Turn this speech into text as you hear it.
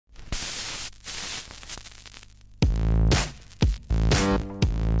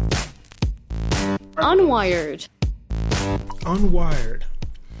Unwired. Unwired.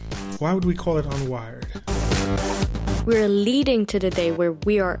 Why would we call it unwired? We're leading to the day where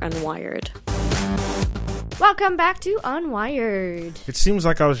we are unwired. Welcome back to Unwired. It seems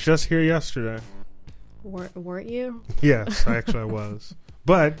like I was just here yesterday. Weren't you? Yes, I was.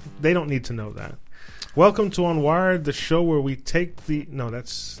 But they don't need to know that. Welcome to Unwired, the show where we take the... No,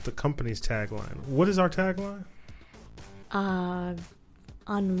 that's the company's tagline. What is our tagline?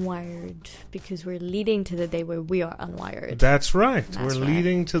 Unwired. Because we're leading to the day where we are unwired. That's right. That's we're right.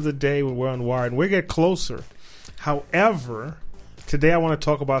 leading to the day where we're unwired. We get closer. However, today I want to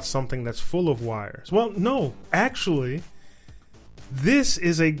talk about something that's full of wires. Well, no, actually, this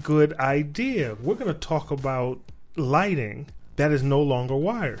is a good idea. We're going to talk about lighting that is no longer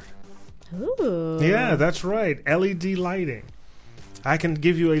wired. Ooh. Yeah, that's right. LED lighting. I can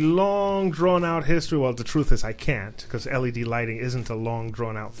give you a long, drawn-out history. Well, the truth is I can't, because LED lighting isn't a long,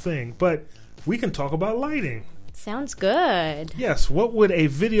 drawn-out thing. But we can talk about lighting. Sounds good. Yes, what would a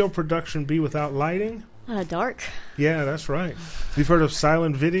video production be without lighting? Dark. Yeah, that's right. You've heard of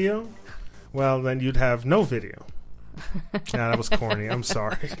silent video? Well, then you'd have no video. Nah, that was corny. I'm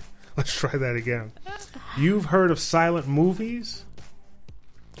sorry. Let's try that again. You've heard of silent movies?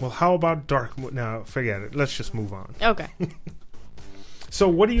 Well, how about dark? No, forget it. Let's just move on. Okay. So,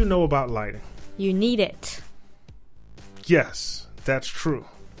 what do you know about lighting? You need it. Yes, that's true.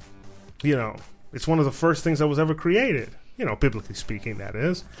 You know, it's one of the first things that was ever created. You know, biblically speaking, that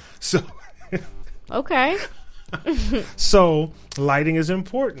is. So, Okay. so lighting is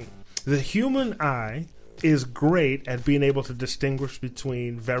important. The human eye is great at being able to distinguish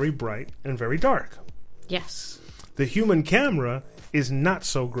between very bright and very dark. Yes. The human camera is not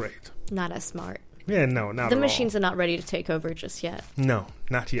so great. Not as smart. Yeah, no, not The at all. machines are not ready to take over just yet. No,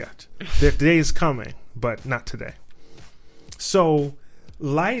 not yet. The day is coming, but not today. So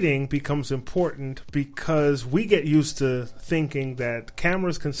lighting becomes important because we get used to thinking that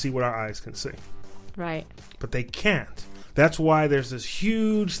cameras can see what our eyes can see, Right. but they can't. That's why there's this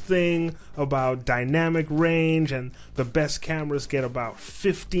huge thing about dynamic range, and the best cameras get about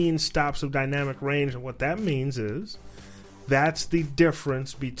 15 stops of dynamic range, and what that means is that's the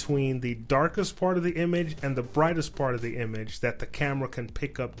difference between the darkest part of the image and the brightest part of the image that the camera can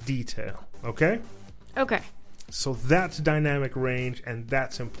pick up detail. Okay? Okay. So that's dynamic range, and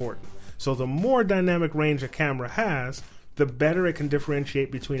that's important. So the more dynamic range a camera has, the better it can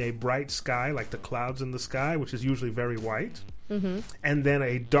differentiate between a bright sky, like the clouds in the sky, which is usually very white, and then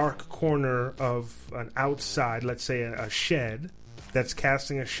a dark corner of an outside, let's say a shed, that's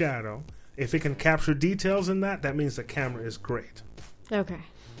casting a shadow. If it can capture details in that, that means the camera is great. Okay.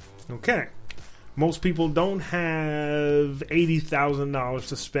 Okay. Most people don't have $80,000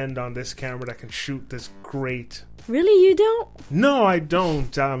 to spend on this camera that can shoot this great. Really, you don't? No, I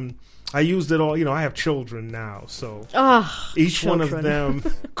don't. I used it all. You know, I have children now, so Oh, each one of children.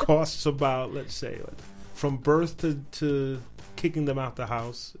 them costs about, let's say, from birth to kicking them out the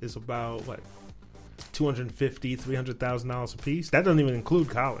house is about what, $250,000, $300,000 a piece. That doesn't even include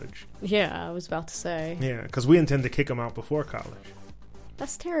college. Yeah, I was about to say. Yeah, because we intend to kick them out before college.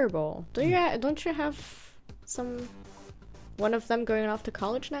 That's terrible. Don't you have one of them going off to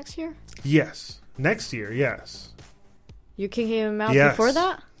college next year? Yes, next year. Yes. You're kicking him out Yes. before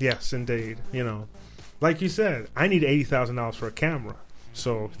that? Yes, indeed. You know, like you said, I need $80,000 for a camera.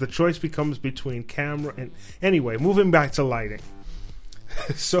 So the choice becomes between camera and... Anyway, moving back to lighting.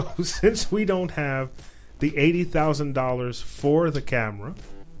 So since we don't have the $80,000 for the camera,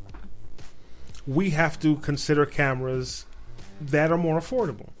 we have to consider cameras that are more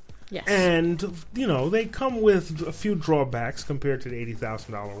affordable. Yes. And, you know, they come with a few drawbacks compared to the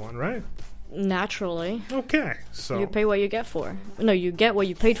 $80,000 one, right? Naturally. Okay, so... You pay what you get for. No, you get what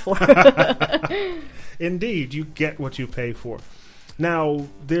you paid for. Indeed, you get what you pay for. Now,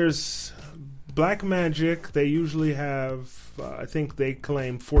 there's Blackmagic. They usually have, I think they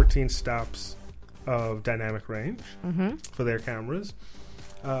claim 14 stops of dynamic range for their cameras.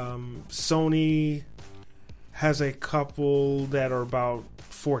 Sony has a couple that are about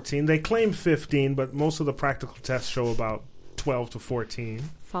 14. They claim 15, but most of the practical tests show about 12 to 14.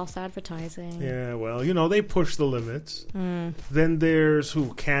 False advertising. Yeah, well, you know, they push the limits. Then there's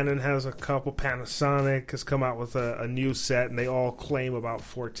Canon has a couple. Panasonic has come out with a new set, and they all claim about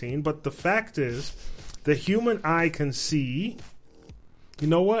 14. But the fact is, the human eye can see... You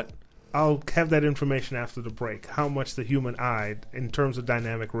know what? I'll have that information after the break, how much the human eye, in terms of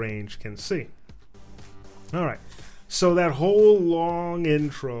dynamic range, can see. All right. So that whole long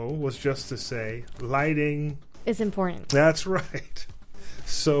intro was just to say lighting... It's important. That's right.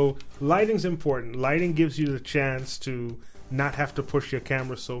 So lighting's important. Lighting gives you the chance to not have to push your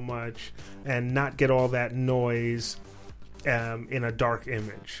camera so much, and not get all that noise in a dark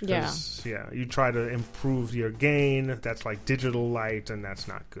image. Yeah. You try to improve your gain. That's like digital light, and that's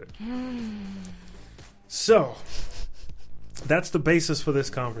not good. So, that's the basis for this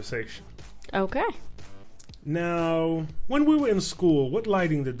conversation. Okay. Now, when we were in school, what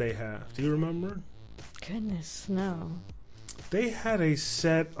lighting did they have? Do you remember? Goodness, no. They had a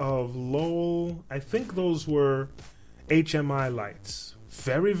set of Lowell, I think those were HMI lights.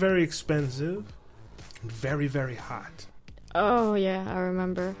 Very, very expensive and very, very hot. Oh, yeah, I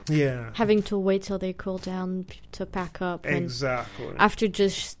remember. Yeah. Having to wait till they cool down to pack up. Exactly. And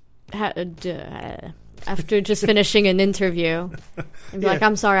after just finishing an interview. And be like,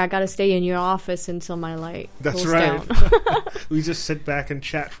 I'm sorry, I gotta stay in your office until my light That's cools right. down. We just sit back and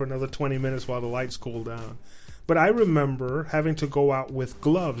chat for another 20 minutes while the lights cool down. But I remember having to go out with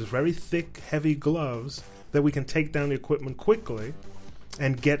gloves, very thick, heavy gloves, that we can take down the equipment quickly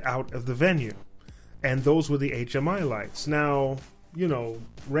and get out of the venue. And those were the HMI lights. Now,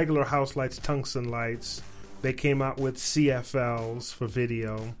 regular house lights, tungsten lights, they came out with CFLs for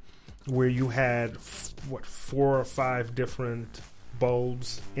video, where you had, 4 or 5 different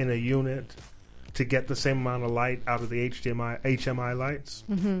bulbs in a unit to get the same amount of light out of the HMI lights.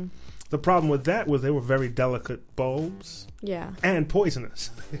 Mm-hmm. The problem with that was they were very delicate bulbs. Yeah. And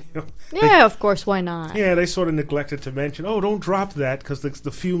poisonous. Of course, why not? Yeah, they sort of neglected to mention, don't drop that because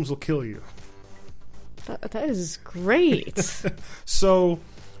the fumes will kill you. That is great. So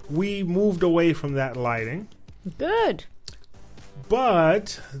we moved away from that lighting. Good.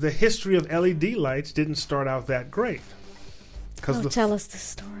 But the history of LED lights didn't start out that great. Tell us the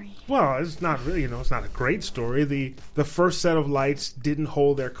story. Well, it's not really, it's not a great story. The first set of lights didn't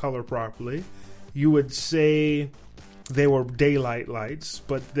hold their color properly. You would say they were daylight lights,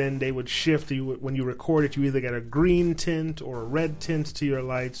 but then they would shift. When you record it, you either get a green tint or a red tint to your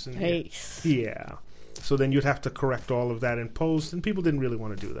lights. And yeah. So then you'd have to correct all of that in post, and people didn't really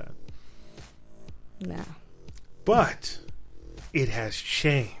want to do that. No. But it has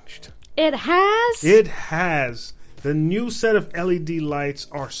changed. It has? It has. The new set of LED lights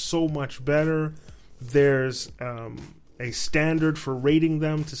are so much better. There's a standard for rating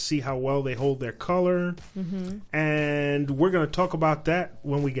them to see how well they hold their color. Mm-hmm. And we're going to talk about that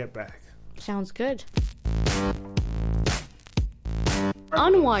when we get back. Sounds good.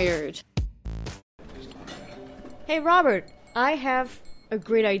 Unwired. Hey, Robert, I have a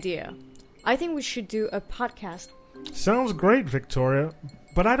great idea. I think we should do a podcast. Sounds great, Victoria,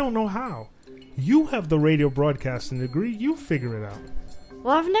 but I don't know how. You have the radio broadcasting degree. You figure it out.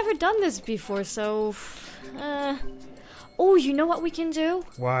 Well, I've never done this before, so... Oh, you know what we can do?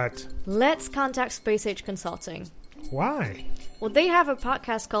 What? Let's contact Space Age Consulting. Why? Well, they have a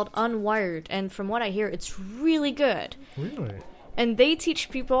podcast called Unwired, and from what I hear, it's really good. Really? And they teach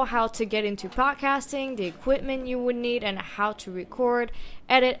people how to get into podcasting, the equipment you would need, and how to record,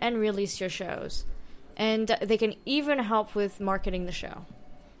 edit, and release your shows. And they can even help with marketing the show.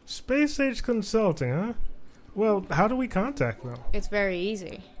 Space Age Consulting, huh? Well, how do we contact them? It's very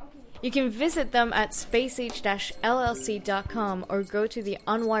easy. You can visit them at spaceage-llc.com or go to the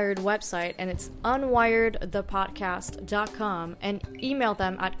Unwired website, and it's unwiredthepodcast.com, and email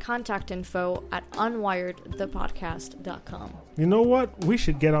them at contactinfo@unwiredthepodcast.com. You know what? We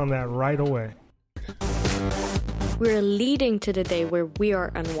should get on that right away. We're leading to the day where we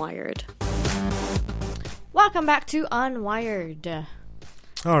are unwired. Welcome back to Unwired.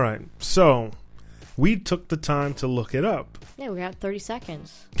 All right, so we took the time to look it up. Yeah, we got 30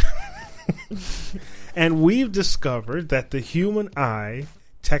 seconds. And we've discovered that the human eye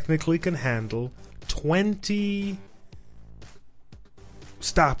technically can handle 20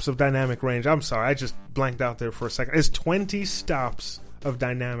 stops of dynamic range. I'm sorry, I just blanked out there for a second. It's 20 stops of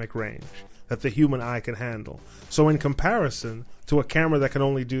dynamic range that the human eye can handle. So in comparison to a camera that can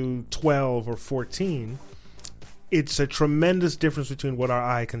only do 12 or 14, it's a tremendous difference between what our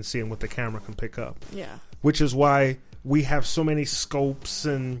eye can see and what the camera can pick up. Yeah. Which is why we have so many scopes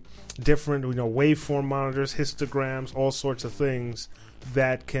and different, waveform monitors, histograms, all sorts of things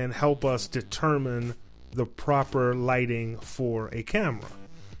that can help us determine the proper lighting for a camera.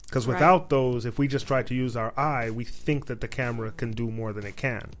 Because without those, if we just try to use our eye, we think that the camera can do more than it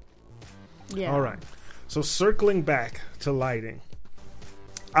can. Yeah. All right. So circling back to lighting,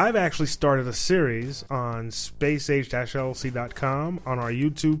 I've actually started a series on spaceage-llc.com on our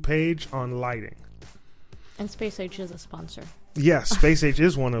YouTube page on lighting. And Space Age is a sponsor. Yes, Space Age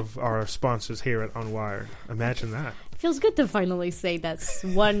is one of our sponsors here at Unwired. Imagine that. It feels good to finally say that's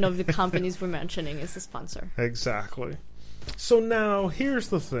one of the companies we're mentioning is a sponsor. Exactly. So now, here's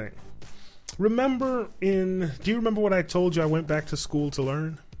the thing. Do you remember what I told you I went back to school to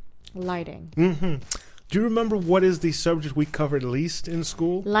learn? Lighting. Mm-hmm. Do you remember what is the subject we covered least in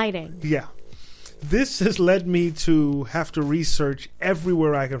school? Lighting. Yeah. This has led me to have to research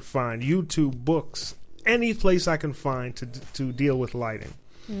everywhere I can find, YouTube, books, any place I can find to deal with lighting.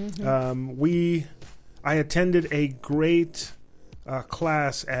 Mm-hmm. I attended a great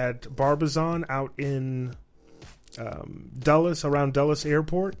class at Barbizon out in Dulles, around Dulles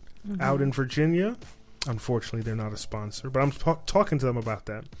Airport, out in Virginia. Unfortunately, they're not a sponsor, but I'm talking to them about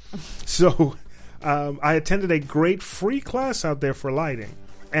that. So I attended a great free class out there for lighting.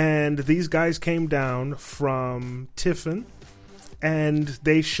 And these guys came down from Tiffin, and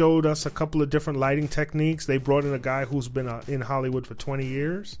they showed us a couple of different lighting techniques. They brought in a guy who's been in Hollywood for 20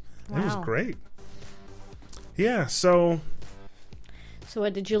 years. Wow. It was great. Yeah, so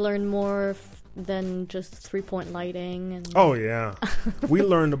what, did you learn more than just 3-point lighting? Oh, yeah. We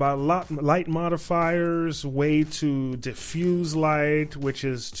learned about light modifiers, way to diffuse light, which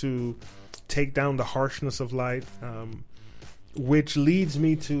is to take down the harshness of light, which leads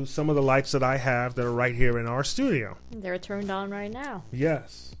me to some of the lights that I have that are right here in our studio. They're turned on right now.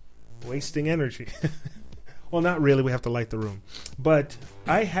 Yes. Wasting energy. Well, not really. We have to light the room. But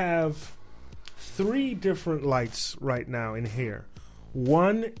I have 3 different lights right now in here.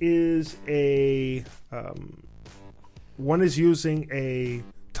 One is using a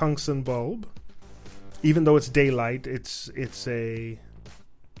tungsten bulb. Even though it's daylight, it's a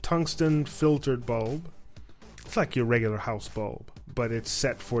tungsten filtered bulb. It's like your regular house bulb, but it's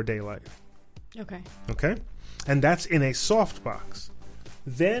set for daylight. Okay? And that's in a soft box.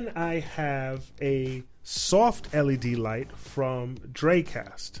 Then I have a soft LED light from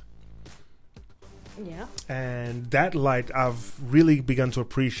Dracast. Yeah. And that light I've really begun to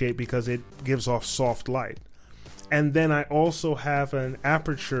appreciate because it gives off soft light. And then I also have an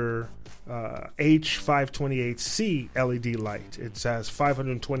Aperture H528C LED light. It has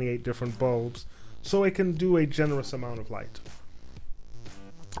 528 different bulbs, so it can do a generous amount of light.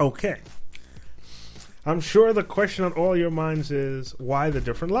 Okay. I'm sure the question on all your minds is, why the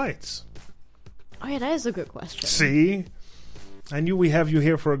different lights? Oh yeah, that is a good question. See? I knew we have you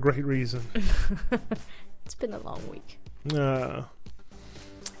here for a great reason. It's been a long week.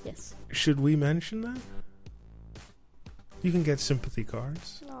 Yes. Should we mention that? You can get sympathy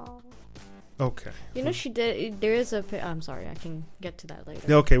cards. No. Okay. You know, she did. There is a. I'm sorry. I can get to that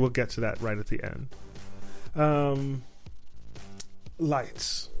later. Okay, we'll get to that right at the end.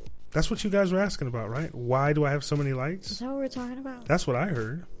 Lights. That's what you guys were asking about, right? Why do I have so many lights? Is that what we're talking about? That's what I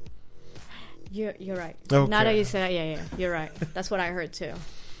heard. You're right. Okay. Now that you say that, yeah, you're right. That's what I heard too.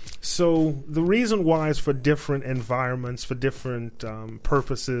 So the reason why is for different environments, for different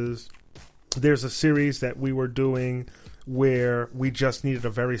purposes. There's a series that we were doing where we just needed a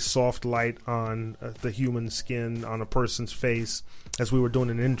very soft light on the human skin, on a person's face, as we were doing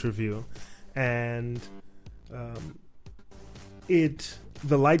an interview. And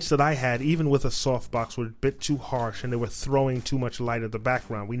the lights that I had, even with a softbox, were a bit too harsh, and they were throwing too much light at the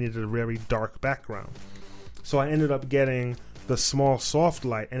background. We needed a very dark background. So I ended up getting the small soft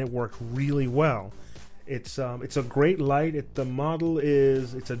light, and it worked really well. It's a great light. The model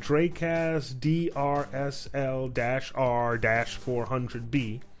is, it's a Dracast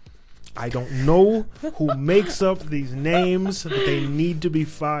DRSL-R-400B. I don't know who makes up these names, but they need to be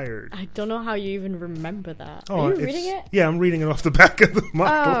fired. I don't know how you even remember that. Oh, are you reading it? Yeah, I'm reading it off the back of the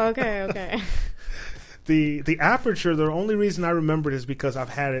model. Oh, okay. The Aperture, the only reason I remember it is because I've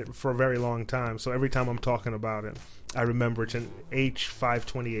had it for a very long time. So every time I'm talking about it, I remember it's an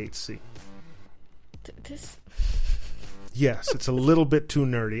H528C. This... Yes, it's a little bit too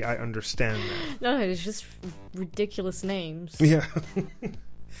nerdy. I understand that. No, it's just ridiculous names. Yeah.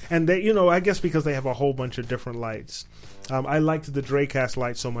 And they, I guess because they have a whole bunch of different lights. I liked the Dracast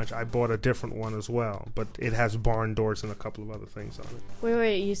light so much, I bought a different one as well. But it has barn doors and a couple of other things on it.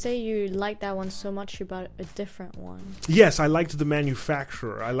 Wait, you say you liked that one so much you bought a different one? Yes, I liked the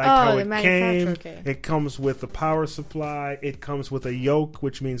manufacturer. I liked how it came. Okay. It comes with the power supply. It comes with a yoke,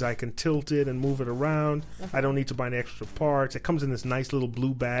 which means I can tilt it and move it around. Okay. I don't need to buy any extra parts. It comes in this nice little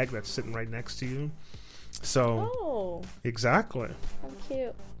blue bag that's sitting right next to you. So, exactly. How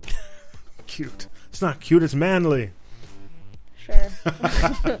cute. Cute. It's not cute, it's manly. Sure.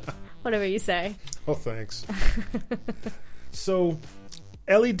 Whatever you say. Oh, thanks. So,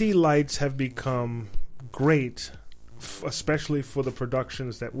 LED lights have become great, especially for the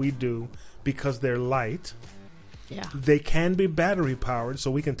productions that we do, because they're light. Yeah. They can be battery powered,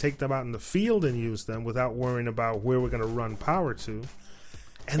 so we can take them out in the field and use them without worrying about where we're going to run power to.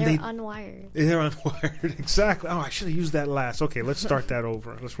 And they're unwired. They're unwired, exactly. Oh, I should have used that last. Okay, let's start that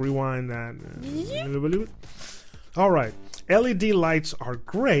over. Let's rewind that. All right. LED lights are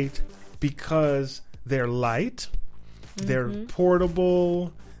great because they're light, they're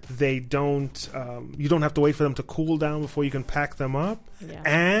portable, they don't, you don't have to wait for them to cool down before you can pack them up,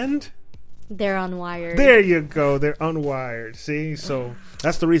 and they're unwired. There you go. They're unwired. See? So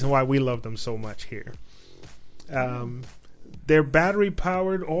that's the reason why we love them so much here. They're battery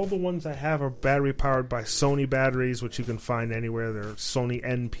powered. All the ones I have are battery powered by Sony batteries, which you can find anywhere. They're Sony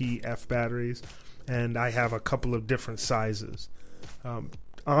NP-F batteries. And I have a couple of different sizes.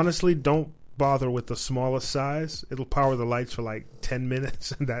 Honestly, don't bother with the smallest size. It'll power the lights for like 10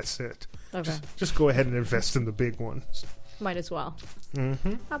 minutes, and that's it. Okay. Just go ahead and invest in the big ones. Might as well.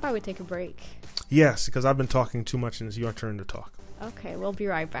 Mm-hmm. How about we take a break? Yes, because I've been talking too much, and it's your turn to talk. Okay, we'll be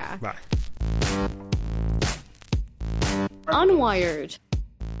right back. Bye. Unwired.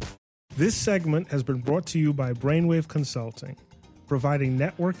 This segment has been brought to you by Brainwave Consulting, providing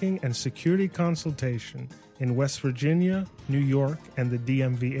networking and security consultation in West Virginia, New York, and the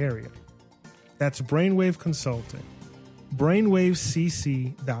DMV area. That's Brainwave Consulting.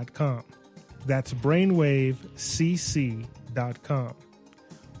 BrainwaveCC.com. That's BrainwaveCC.com.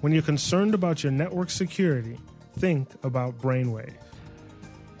 When you're concerned about your network security, think about Brainwave.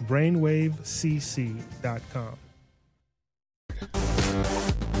 BrainwaveCC.com.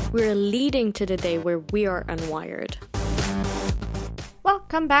 We're leading to the day where we are unwired.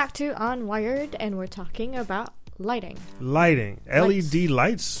 Welcome back to Unwired, and we're talking about lighting. LED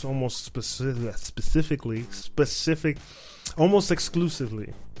lights, almost specific, almost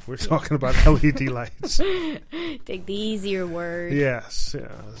exclusively. We're talking about LED lights. Take the easier word. Yes.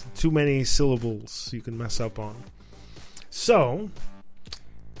 Yeah. Too many syllables you can mess up on. So,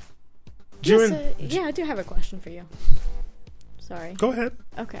 I do have a question for you. Sorry. Go ahead.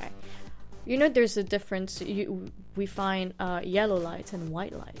 Okay. You know there's a difference. We find yellow lights and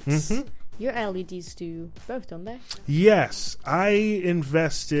white lights. Mm-hmm. Your LEDs do both, don't they? Yes. I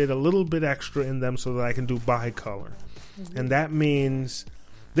invested a little bit extra in them so that I can do bicolor. Mm-hmm. And that means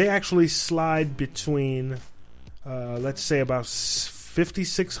they actually slide between, let's say, about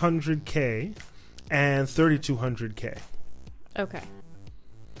 5600K and 3200K. Okay.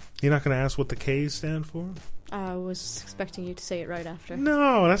 You're not going to ask what the K's stand for? I was expecting you to say it right after.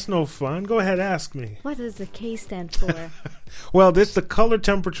 No, that's no fun. Go ahead, ask me. What does the K stand for? Well, it's the color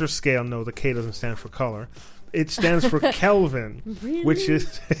temperature scale. No, the K doesn't stand for color. It stands for Kelvin, really? which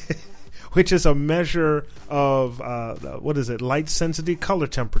is a measure of light sensitivity, color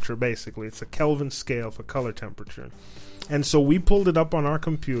temperature. Basically, it's a Kelvin scale for color temperature. And so we pulled it up on our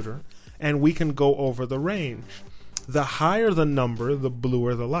computer, and we can go over the range. The higher the number, the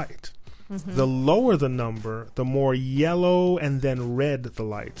bluer the light. Mm-hmm. The lower the number, the more yellow and then red the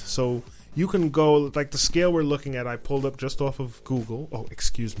light. So you can go, like the scale we're looking at, I pulled up just off of Google. Oh,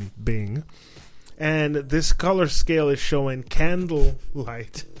 excuse me, Bing. And this color scale is showing candle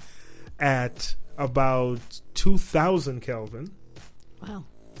light at about 2000 Kelvin. Wow.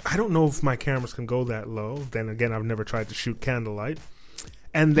 I don't know if my cameras can go that low. Then again, I've never tried to shoot candlelight.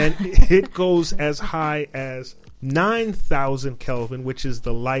 And then it goes as high as 9,000 Kelvin, which is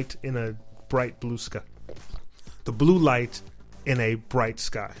the light in a bright blue sky. The blue light in a bright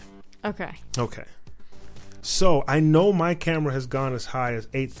sky. Okay. So I know my camera has gone as high as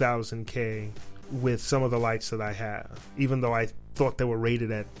 8,000K with some of the lights that I have, even though I thought they were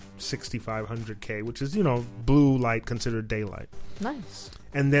rated at 6,500K, which is, blue light considered daylight. Nice.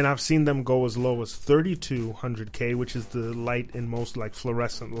 And then I've seen them go as low as 3,200K, which is the light in most, like,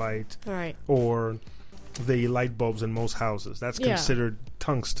 fluorescent light. Right. Or the light bulbs in most houses. That's considered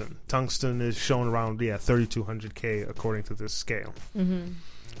tungsten. Tungsten is shown around 3,200K according to this scale. Mm-hmm.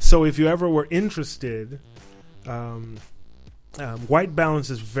 So if you ever were interested, white balance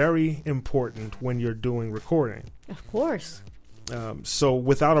is very important when you're doing recording. Of course. So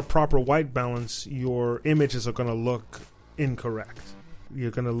without a proper white balance, your images are going to look incorrect.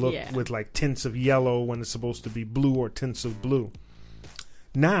 You're going to look with like tints of yellow when it's supposed to be blue, or tints of blue.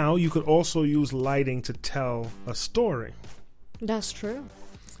 Now, you could also use lighting to tell a story. That's true.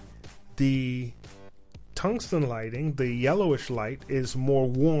 The tungsten lighting, the yellowish light, is more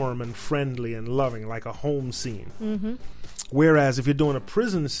warm and friendly and loving, like a home scene. Mm-hmm. Whereas if you're doing a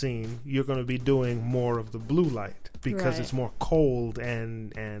prison scene, you're going to be doing more of the blue light because it's more cold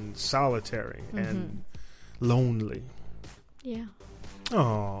and solitary and lonely. Yeah.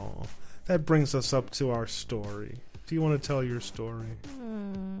 Oh, that brings us up to our story. Do you want to tell your story?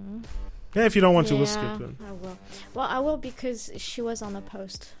 Yeah, if you don't want to, we'll skip it. I will. Well, I will because she was on the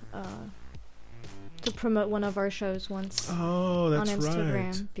post to promote one of our shows once. Oh, that's on Instagram,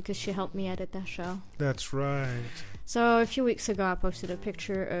 right. because she helped me edit that show. That's right. So a few weeks ago, I posted a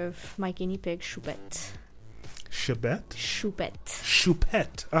picture of my guinea pig, Choupette. Choupette? Choupette.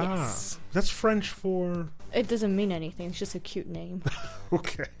 Choupette. Ah, Yes. that's French for... It doesn't mean anything. It's just a cute name.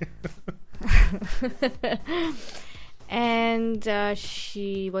 Okay. And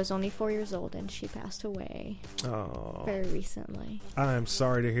she was only 4 years old, and she passed away Oh, very recently. I'm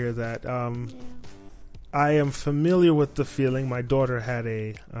sorry to hear that. Yeah. I am familiar with the feeling. My daughter had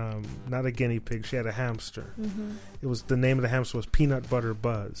a, not a guinea pig, she had a hamster. Mm-hmm. It was, the name of the hamster was Peanut Butter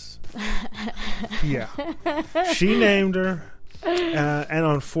Buzz. Yeah. She named her, and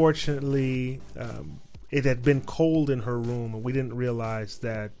unfortunately, it had been cold in her room, and we didn't realize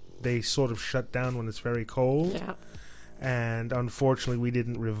that they sort of shut down when it's very cold. Yeah. And unfortunately, we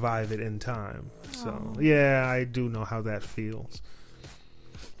didn't revive it in time. So, Oh. yeah, I do know how that feels.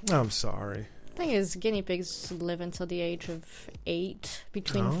 I'm sorry. Thing is, guinea pigs live until the age of 8,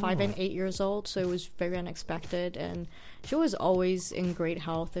 between 5 and 8 years old, so it was very unexpected, and she was always in great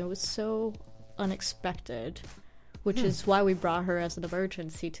health, and it was so unexpected, which is why we brought her as an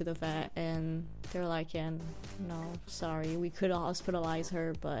emergency to the vet, and they're like, yeah, no, sorry, we could hospitalize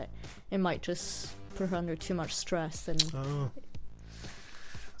her, but it might just put her under too much stress, and Oh,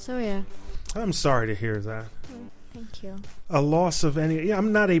 so yeah. I'm sorry to hear that. Thank you. A loss of any... Yeah,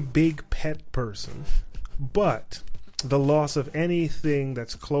 I'm not a big pet person, but the loss of anything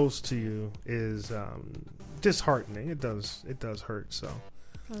that's close to you is disheartening. It does hurt, so...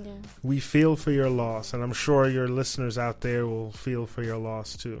 Yeah. We feel for your loss, and I'm sure your listeners out there will feel for your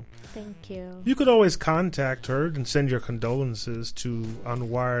loss too. Thank you. You could always contact her and send your condolences to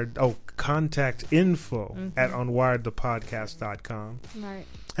contact info at unwiredthepodcast.com. Right.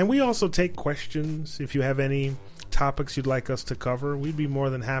 And we also take questions. If you have any topics you'd like us to cover, we'd be more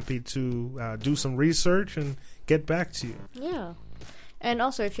than happy to do some research and get back to you. Yeah. And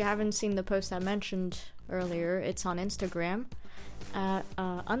also, if you haven't seen the post I mentioned earlier, it's on Instagram at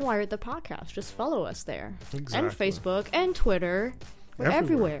Unwired the Podcast. Just follow us there. Exactly. And Facebook and Twitter. We're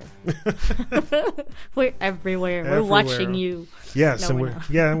everywhere. Everywhere. We're everywhere. We're Everywhere. watching you. Yes, No, and we're not.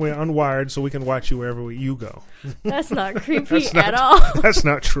 we're unwired, so we can watch you wherever you go. That's not creepy That's not- at all. That's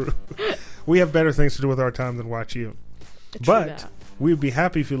not true. We have better things to do with our time than watch you. True But that. we'd be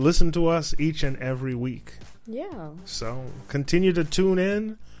happy if you listen to us each and every week. Yeah. So continue to tune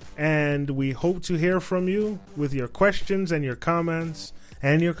in, and we hope to hear from you with your questions and your comments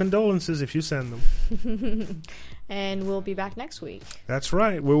and your condolences if you send them. And we'll be back next week. That's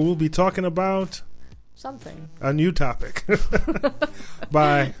right, where we'll be talking about Something. a new topic.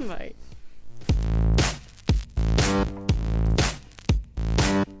 Bye. Bye.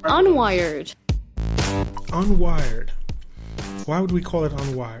 Unwired. Unwired. Why would we call it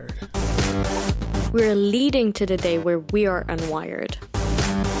unwired? We're leading to the day where we are unwired.